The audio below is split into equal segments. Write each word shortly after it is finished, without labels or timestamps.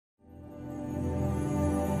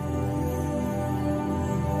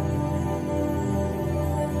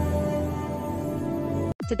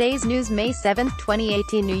Today's news, May 7,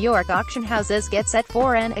 2018. New York auction houses get set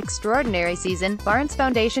for an extraordinary season. Barnes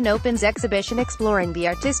Foundation opens exhibition exploring the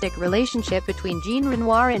artistic relationship between Jean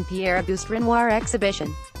Renoir and Pierre-Auguste. Renoir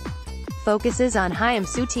exhibition focuses on Chaim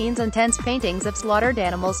Soutine's intense paintings of slaughtered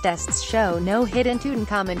animals. Tests show no hidden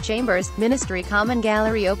Tutankhamun chambers. Ministry Kahmann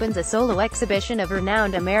Gallery opens a solo exhibition of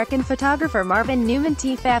renowned American photographer Marvin Newman.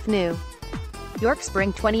 TEFAF New York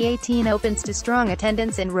Spring 2018 opens to strong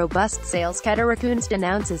attendance and robust sales. Ketter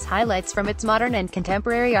announces highlights from its modern and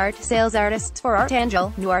contemporary art sales. Artists for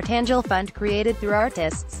Artangel, new Artangel fund created through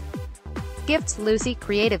artists' gifts. Lucy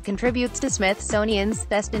Creative contributes to Smithsonian's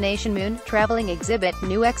Destination Moon traveling exhibit.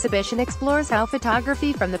 New exhibition explores how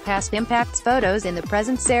photography from the past impacts photos in the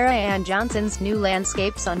present. Sarah Ann Johnson's new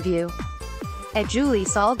landscapes on view at Julie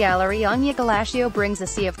Saul Gallery. Anya Galascio brings a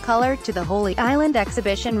sea of color to the Holy Island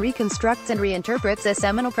exhibition, reconstructs and reinterprets a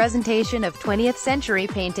seminal presentation of 20th-century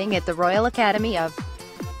painting at the Royal Academy of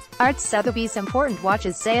Arts. Sotheby's important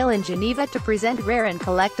watches sale in Geneva to present rare and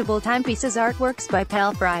collectible timepieces. Artworks by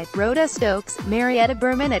Pal Fry, Rhoda Stokes, Marietta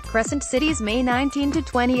Berman at Crescent City's May 19 to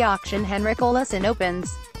 20 auction. Henrik Olason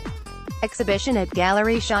opens exhibition at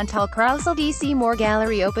Gallery Chantal Krausel. DC Moore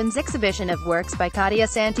Gallery opens exhibition of works by Katia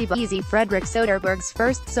Santibazi. Fredrik Söderberg's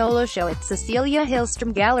first solo show at Cecilia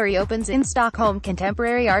Hillström Gallery opens in Stockholm.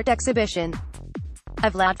 Contemporary art exhibition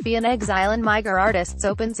of Latvian exile and migrant artists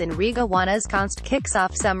opens in Riga. Juana's Konst kicks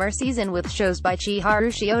off summer season with shows by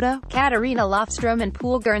Chiharu Shioda, Katarina Lofstrom and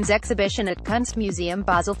Poul Gern's exhibition at Kunstmuseum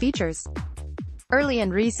Basel features early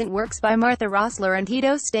and recent works by Martha Rosler and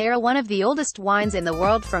Tito Steyr. One of the oldest wines in the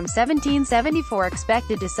world from 1774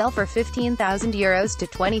 expected to sell for €15,000 to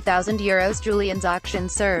 €20,000. Julian's auction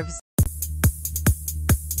serves